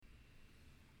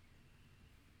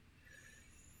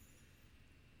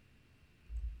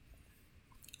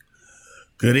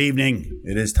Good evening.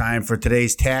 It is time for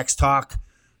today's Tax Talk.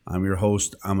 I'm your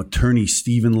host. I'm attorney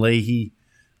Stephen Leahy,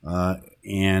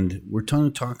 and we're going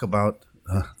to talk about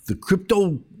the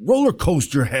crypto roller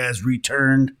coaster has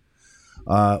returned.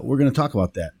 We're going to talk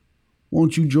about that.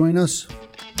 Won't you join us?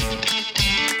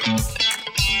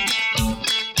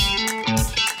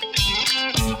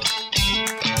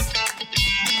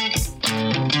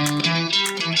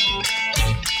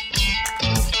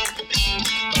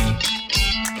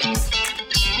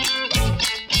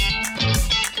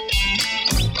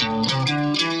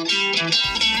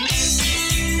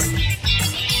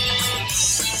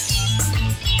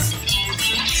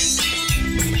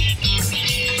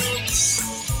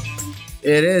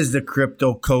 It is the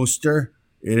crypto coaster.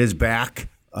 It is back.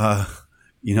 Every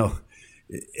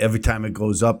time it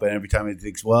goes up and every time it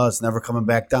thinks, well, it's never coming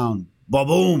back down.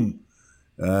 Ba-boom!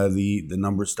 The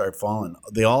numbers start falling.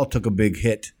 They all took a big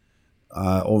hit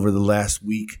over the last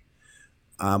week.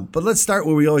 But let's start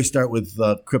where we always start with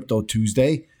Crypto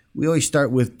Tuesday. We always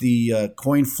start with the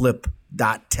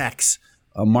coinflip.tech's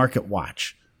market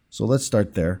watch. So let's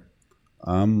start there.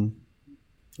 Let's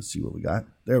see what we got.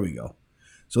 There we go.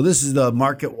 So this is the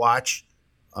market watch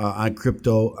on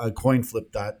crypto,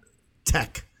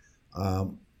 coinflip.tech,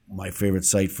 my favorite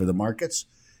site for the markets.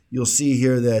 You'll see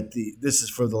here that this is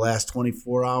for the last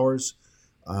 24 hours.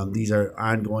 These are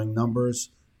ongoing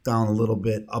numbers, down a little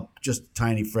bit, up just a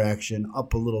tiny fraction,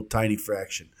 up a little tiny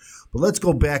fraction. But let's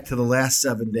go back to the last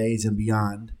 7 days and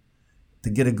beyond to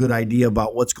get a good idea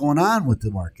about what's going on with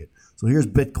the market. So here's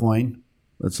Bitcoin.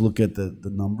 Let's look at the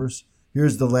numbers.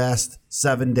 Here's the last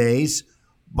 7 days.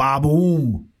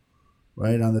 Ba-boom,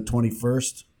 right on the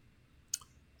 21st.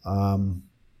 The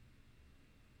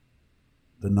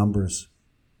numbers,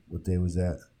 what day was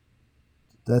that?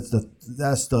 That's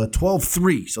the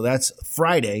 12/3. So that's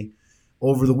Friday.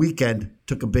 Over the weekend,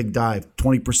 took a big dive,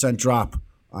 20% drop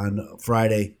on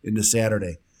Friday into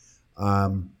Saturday.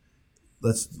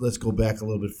 Let's go back a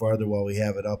little bit farther while we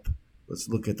have it up. Let's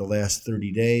look at the last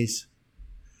 30 days.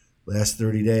 Last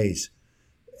 30 days.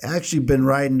 Actually been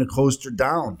riding the coaster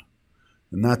down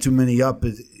and not too many up.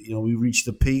 We reached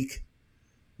the peak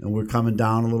and we're coming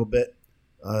down a little bit.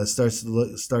 It starts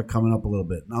to start coming up a little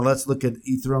bit. Now let's look at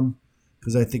Ethereum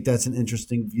because I think that's an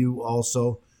interesting view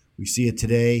also. We see it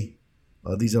today.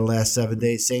 These are the last 7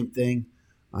 days. Same thing.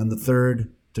 On the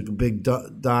 3rd, took a big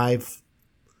dive.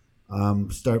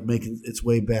 Start making its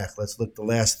way back. Let's look the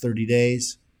last 30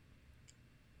 days.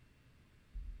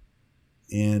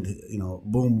 And,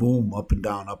 boom, boom, up and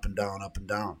down, up and down, up and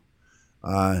down.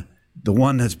 The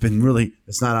one that's been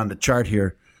it's not on the chart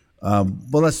here. But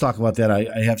let's talk about that.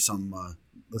 I have some,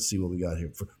 let's see what we got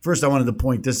here. First, I wanted to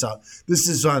point this out. This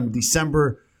is on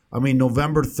November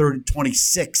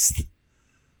 26th.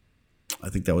 I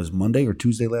think that was Monday or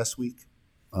Tuesday last week.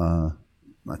 Not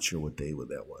sure what day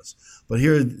that was. But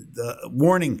here, the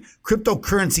warning,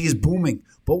 cryptocurrency is booming.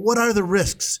 But what are the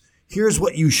risks? Here's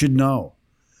what you should know.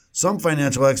 Some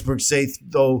financial experts say,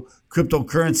 though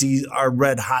cryptocurrencies are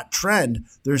red hot trend,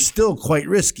 they're still quite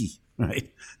risky, right?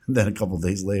 And then a couple of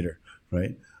days later,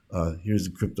 right? Here's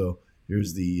the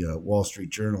Wall Street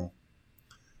Journal.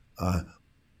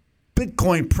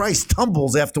 Bitcoin price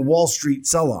tumbles after Wall Street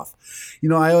sell-off.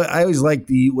 I always like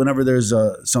whenever there's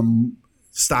some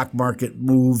stock market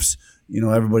moves,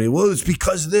 everybody, well, it's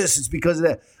because of this, it's because of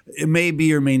that. It may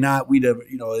be or may not.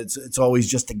 It's always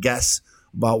just a guess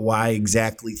about why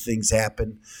exactly things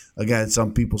happen. Again,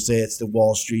 some people say it's the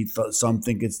Wall Street. Some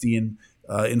think it's the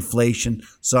inflation.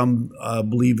 Some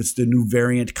believe it's the new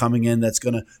variant coming in that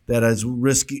has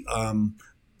risky, that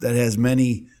has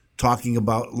many talking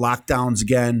about lockdowns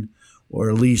again, or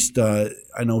at least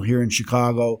I know here in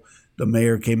Chicago, the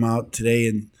mayor came out today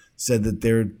and said that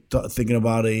they're thinking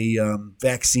about a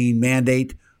vaccine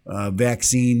mandate,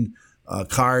 vaccine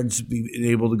cards being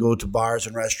able to go to bars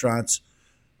and restaurants.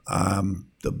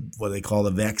 What they call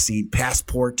the vaccine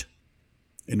passport,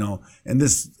 and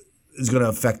this is going to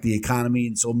affect the economy,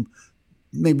 and so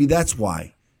maybe that's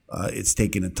why it's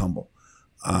taking a tumble.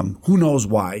 Who knows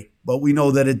why? But we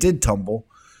know that it did tumble.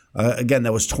 Again,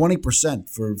 that was 20%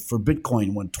 for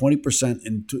Bitcoin. Went 20%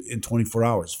 in 24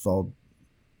 hours. Fell.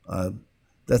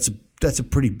 That's a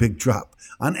pretty big drop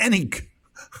on any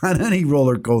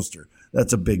roller coaster.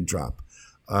 That's a big drop.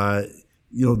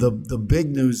 The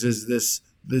big news is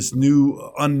this new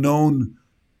unknown,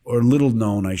 or little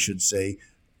known, I should say,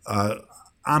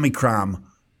 Omicron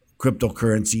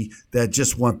cryptocurrency that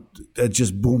just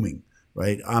booming,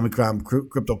 right? Omicron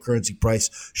cryptocurrency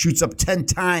price shoots up 10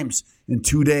 times in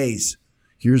 2 days.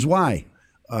 Here's why.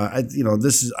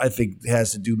 This I think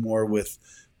has to do more with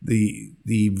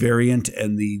the variant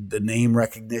and the name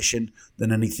recognition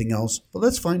than anything else. But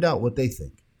let's find out what they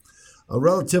think. A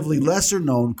relatively lesser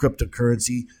known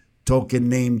cryptocurrency token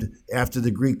named after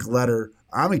the Greek letter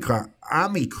Omicron.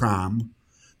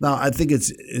 Now, I think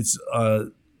it's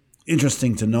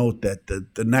interesting to note that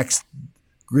the next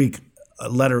Greek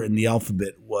letter in the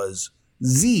alphabet was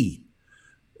Z,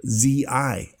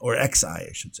 Z-I, or X-I,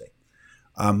 I should say.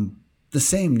 The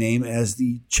same name as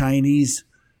the Chinese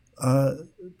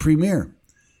premier.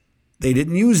 They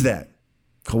didn't use that.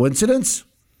 Coincidence?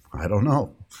 I don't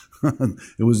know.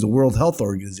 It was the World Health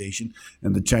Organization,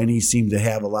 and the Chinese seemed to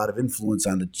have a lot of influence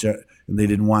on and they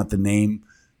didn't want the name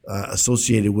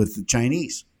associated with the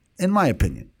Chinese, in my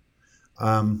opinion.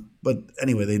 But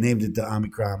anyway, they named it the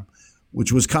Omicron,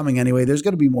 which was coming anyway. There's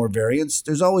going to be more variants.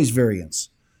 There's always variants.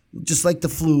 Just like the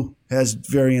flu has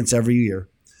variants every year.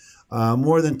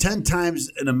 More than 10 times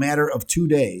in a matter of 2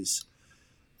 days,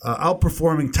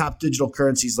 outperforming top digital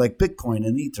currencies like Bitcoin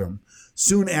and Ethereum,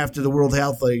 soon after the World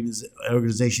Health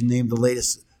Organization named the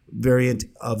latest variant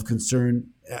of concern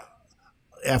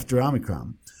after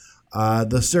Omicron.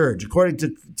 The surge, according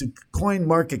to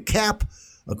CoinMarketCap,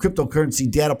 a cryptocurrency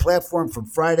data platform, from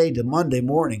Friday to Monday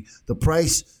morning, the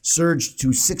price surged to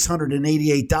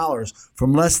 $688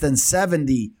 from less than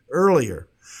 $70 earlier.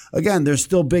 Again, there's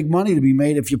still big money to be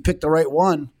made if you pick the right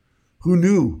one. Who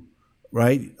knew,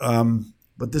 right?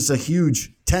 But this is a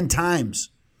huge 10 times,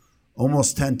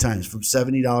 almost 10 times, from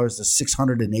 $70 to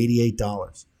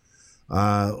 $688.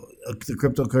 The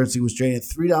cryptocurrency was trading at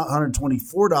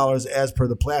 $324 as per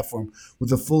the platform,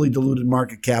 with a fully diluted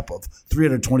market cap of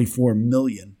 $324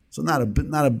 million. So not a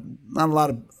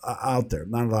lot out there.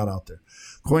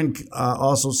 Coin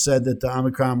also said that the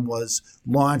Omicron was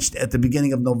launched at the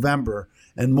beginning of November,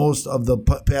 and most of the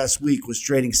past week was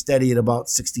trading steady at about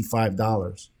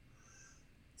 $65.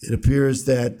 It appears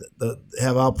that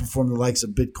have outperformed the likes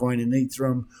of Bitcoin and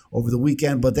Ethereum over the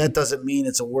weekend, but that doesn't mean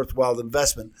it's a worthwhile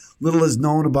investment. Little is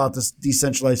known about this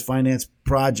decentralized finance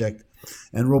project,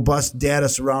 and robust data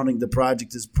surrounding the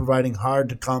project is hard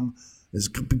to come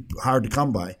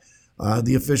by.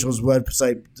 The official's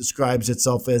website describes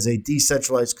itself as a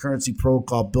decentralized currency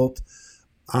protocol built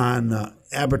on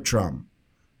Arbitrum.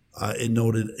 It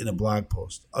noted in a blog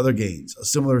post. Other gains. A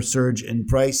similar surge in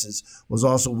prices was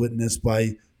also witnessed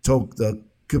by the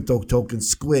crypto token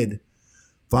Squid,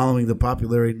 following the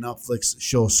popularity of Netflix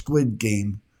show Squid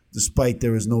Game, despite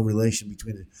there is no relation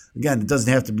between it. Again, it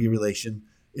doesn't have to be a relation.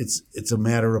 It's a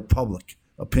matter of public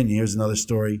opinion. Here's another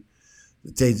story.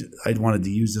 I wanted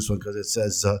to use this one because it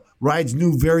says, rides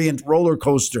new variant roller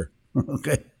coaster.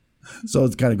 Okay. So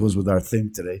it kind of goes with our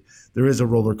theme today. There is a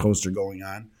roller coaster going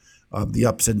on. The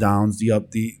ups and downs,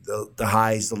 the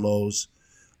highs, the lows.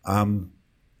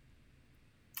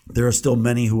 There are still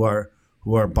many who are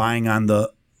buying on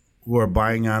the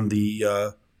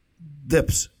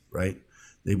dips, right?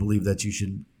 They believe that you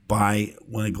should buy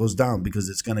when it goes down because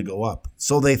it's going to go up.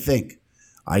 So they think.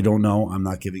 I don't know. I'm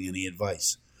not giving any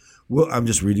advice. I'm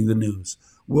just reading the news.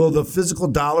 Will the physical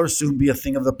dollar soon be a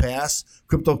thing of the past?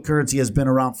 Cryptocurrency has been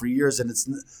around for years, and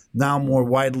it's now more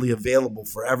widely available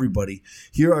for everybody.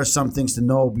 Here are some things to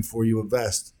know before you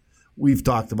invest. We've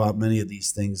talked about many of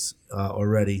these things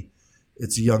already.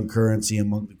 It's a young currency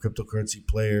among the cryptocurrency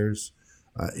players.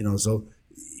 So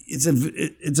it's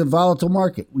a volatile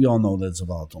market. We all know that it's a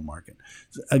volatile market.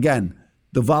 Again,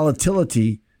 the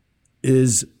volatility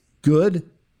is good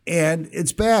and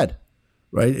it's bad.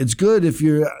 Right, it's good if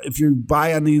you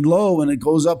buy on the low and it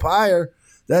goes up higher.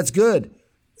 That's good.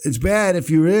 It's bad if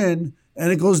you're in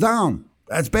and it goes down.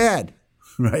 That's bad,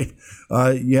 right?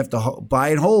 You have to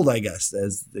buy and hold, I guess,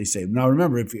 as they say. Now,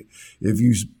 remember, if you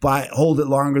hold it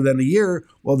longer than a year,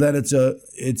 well, then it's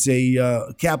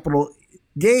a capital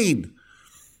gain.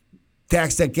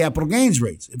 Taxed at capital gains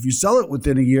rates. If you sell it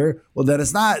within a year, well, then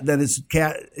it's not. Then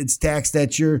it's taxed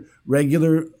at your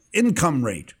regular income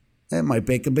rate. That might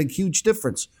make a big, huge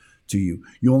difference to you.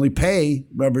 You only pay,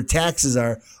 remember, taxes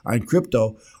are on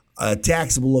crypto. A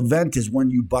taxable event is when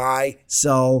you buy,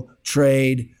 sell,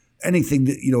 trade, anything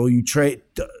that, you trade,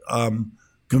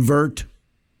 convert.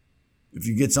 If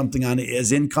you get something on it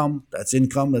as income, that's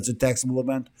a taxable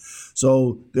event.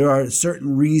 So there are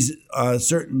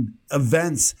certain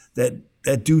events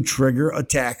that do trigger a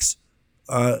tax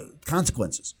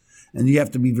consequences. And you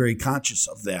have to be very conscious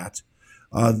of that.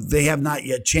 They have not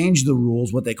yet changed the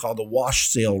rules, what they call the wash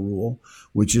sale rule,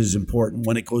 which is important.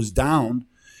 When it goes down,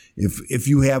 if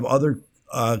you have other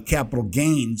capital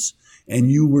gains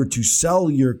and you were to sell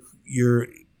your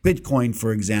Bitcoin,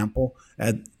 for example,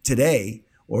 at today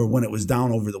or when it was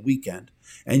down over the weekend,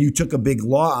 and you took a big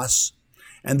loss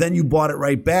and then you bought it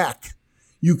right back,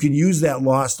 you can use that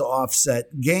loss to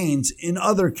offset gains in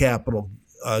other capital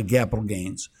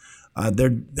gains.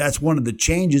 That's one of the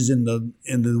changes in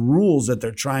the rules that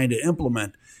they're trying to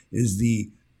implement is the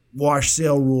wash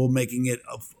sale rule, making it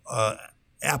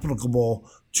applicable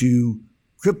to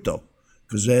crypto.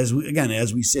 Because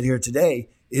as we sit here today,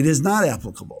 it is not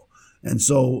applicable. And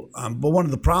so, but one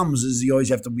of the problems is you always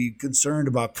have to be concerned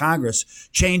about Congress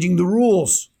changing the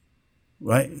rules,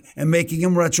 right, and making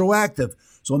them retroactive.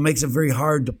 So it makes it very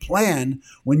hard to plan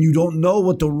when you don't know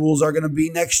what the rules are going to be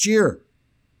next year.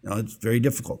 It's very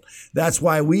difficult. That's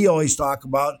why we always talk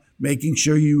about making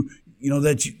sure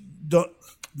that you don't.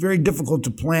 Very difficult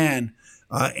to plan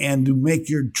and to make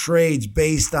your trades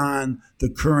based on the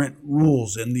current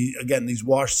rules. And these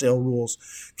wash sale rules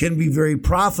can be very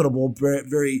profitable, very,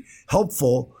 very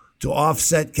helpful to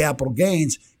offset capital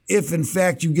gains if, in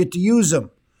fact, you get to use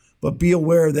them. But be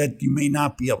aware that you may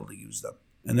not be able to use them.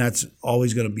 And that's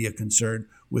always going to be a concern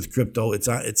with crypto. It's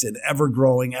an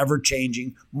ever-growing,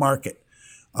 ever-changing market.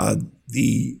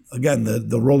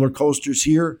 The roller coaster's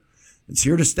here. It's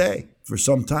here to stay for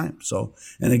some time. So,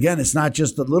 and again, it's not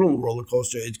just a little roller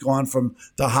coaster. It's gone from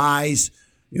the highs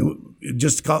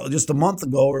just a month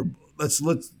ago. Or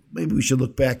maybe we should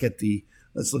look back at the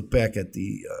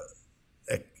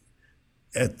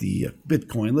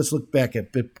Bitcoin. Let's look back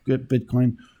at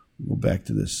Bitcoin. We'll go back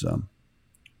to this,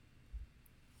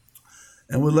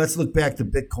 let's look back to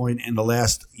Bitcoin in the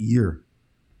last year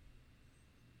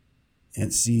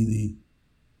and see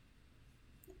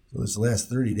this last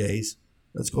 30 days.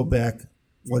 Let's go back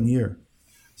 1 year.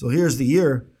 So here's the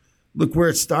year. Look where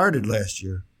it started last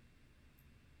year.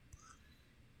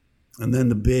 And then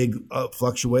the big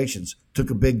fluctuations. Took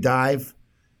a big dive,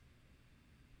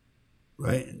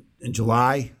 right? In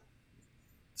July,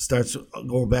 starts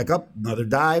going back up, another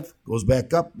dive, goes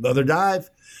back up, another dive.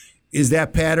 Is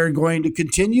that pattern going to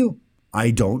continue?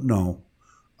 I don't know.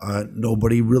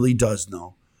 Nobody really does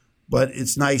know. But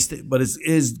it's nice, but it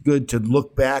is good to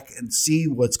look back and see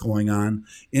what's going on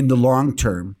in the long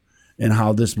term and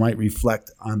how this might reflect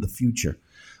on the future.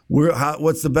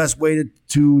 What's the best way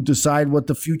to decide what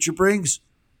the future brings?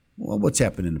 Well, what's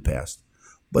happened in the past.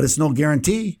 But it's no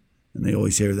guarantee, and they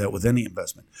always hear that with any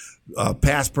investment.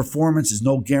 Past performance is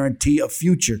no guarantee of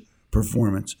future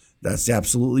performance. That's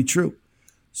absolutely true.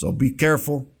 So be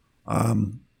careful.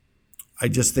 I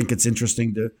just think it's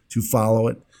interesting to follow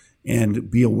it and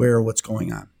be aware of what's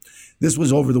going on. This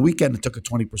was over the weekend. It took a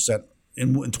 20%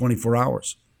 in 24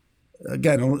 hours.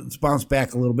 Again, it's bounced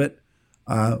back a little bit.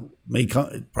 Probably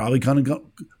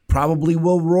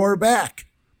will roar back,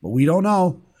 but we don't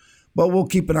know. But we'll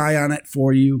keep an eye on it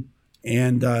for you.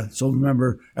 And so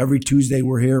remember, every Tuesday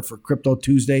we're here for Crypto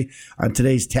Tuesday. On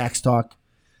today's Tax Talk,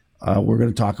 we're going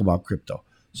to talk about crypto.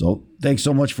 So thanks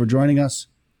so much for joining us.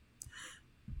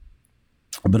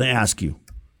 I'm going to ask you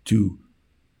to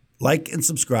like and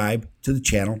subscribe to the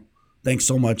channel. Thanks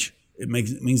so much. It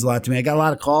means a lot to me. I got a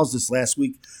lot of calls this last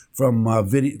week from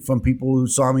people who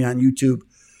saw me on YouTube.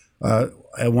 I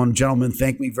had one gentleman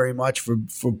thank me very much for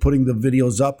putting the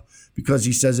videos up because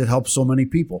he says it helps so many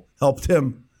people. Helped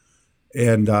him.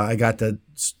 And I got to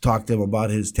talk to him about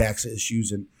his tax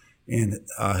issues and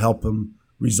help him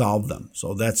resolve them.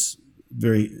 So it's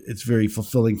very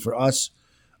fulfilling for us.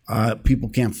 People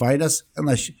can't find us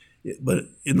unless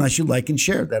you like and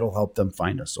share. That'll help them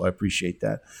find us. So I appreciate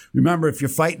that. Remember, if you're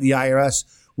fighting the IRS,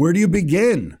 where do you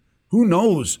begin? Who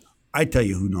knows? I tell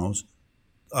you who knows.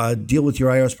 Deal with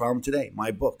your IRS problem today.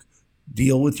 My book.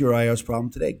 Deal with your IRS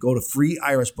problem today. Go to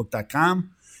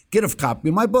freeirsbook.com. Get a copy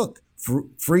of my book.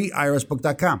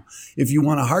 Freeirsbook.com. If you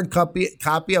want a hard copy,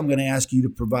 I'm going to ask you to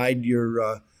provide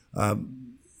your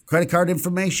credit card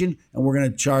information, and we're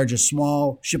going to charge a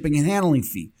small shipping and handling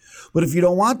fee. But if you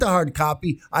don't want the hard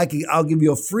copy, I'll give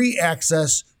you a free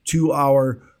access to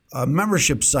our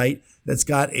membership site that's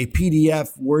got a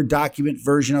PDF Word document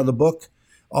version of the book,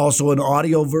 also an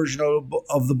audio version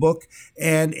of the book,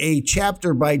 and a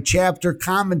chapter-by-chapter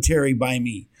commentary by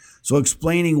me. So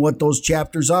explaining what those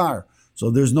chapters are. So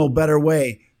there's no better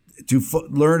way to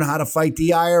learn how to fight the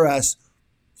IRS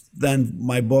than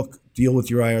my book, Deal with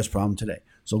Your IRS Problem Today.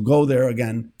 So go there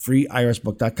again,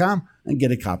 freeirsbook.com, and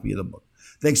get a copy of the book.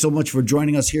 Thanks so much for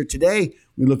joining us here today.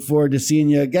 We look forward to seeing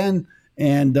you again.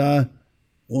 And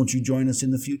won't you join us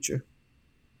in the future?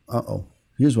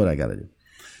 Here's what I got to do.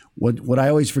 What I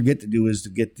always forget to do is to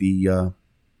get the.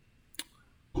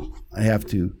 I have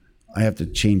to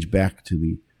change back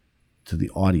to the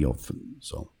audio.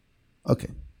 So, okay,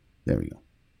 there we go.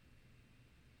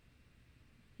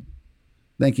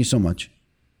 Thank you so much,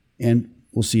 and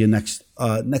we'll see you next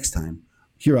time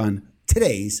here on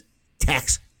today's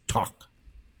Tax Talk.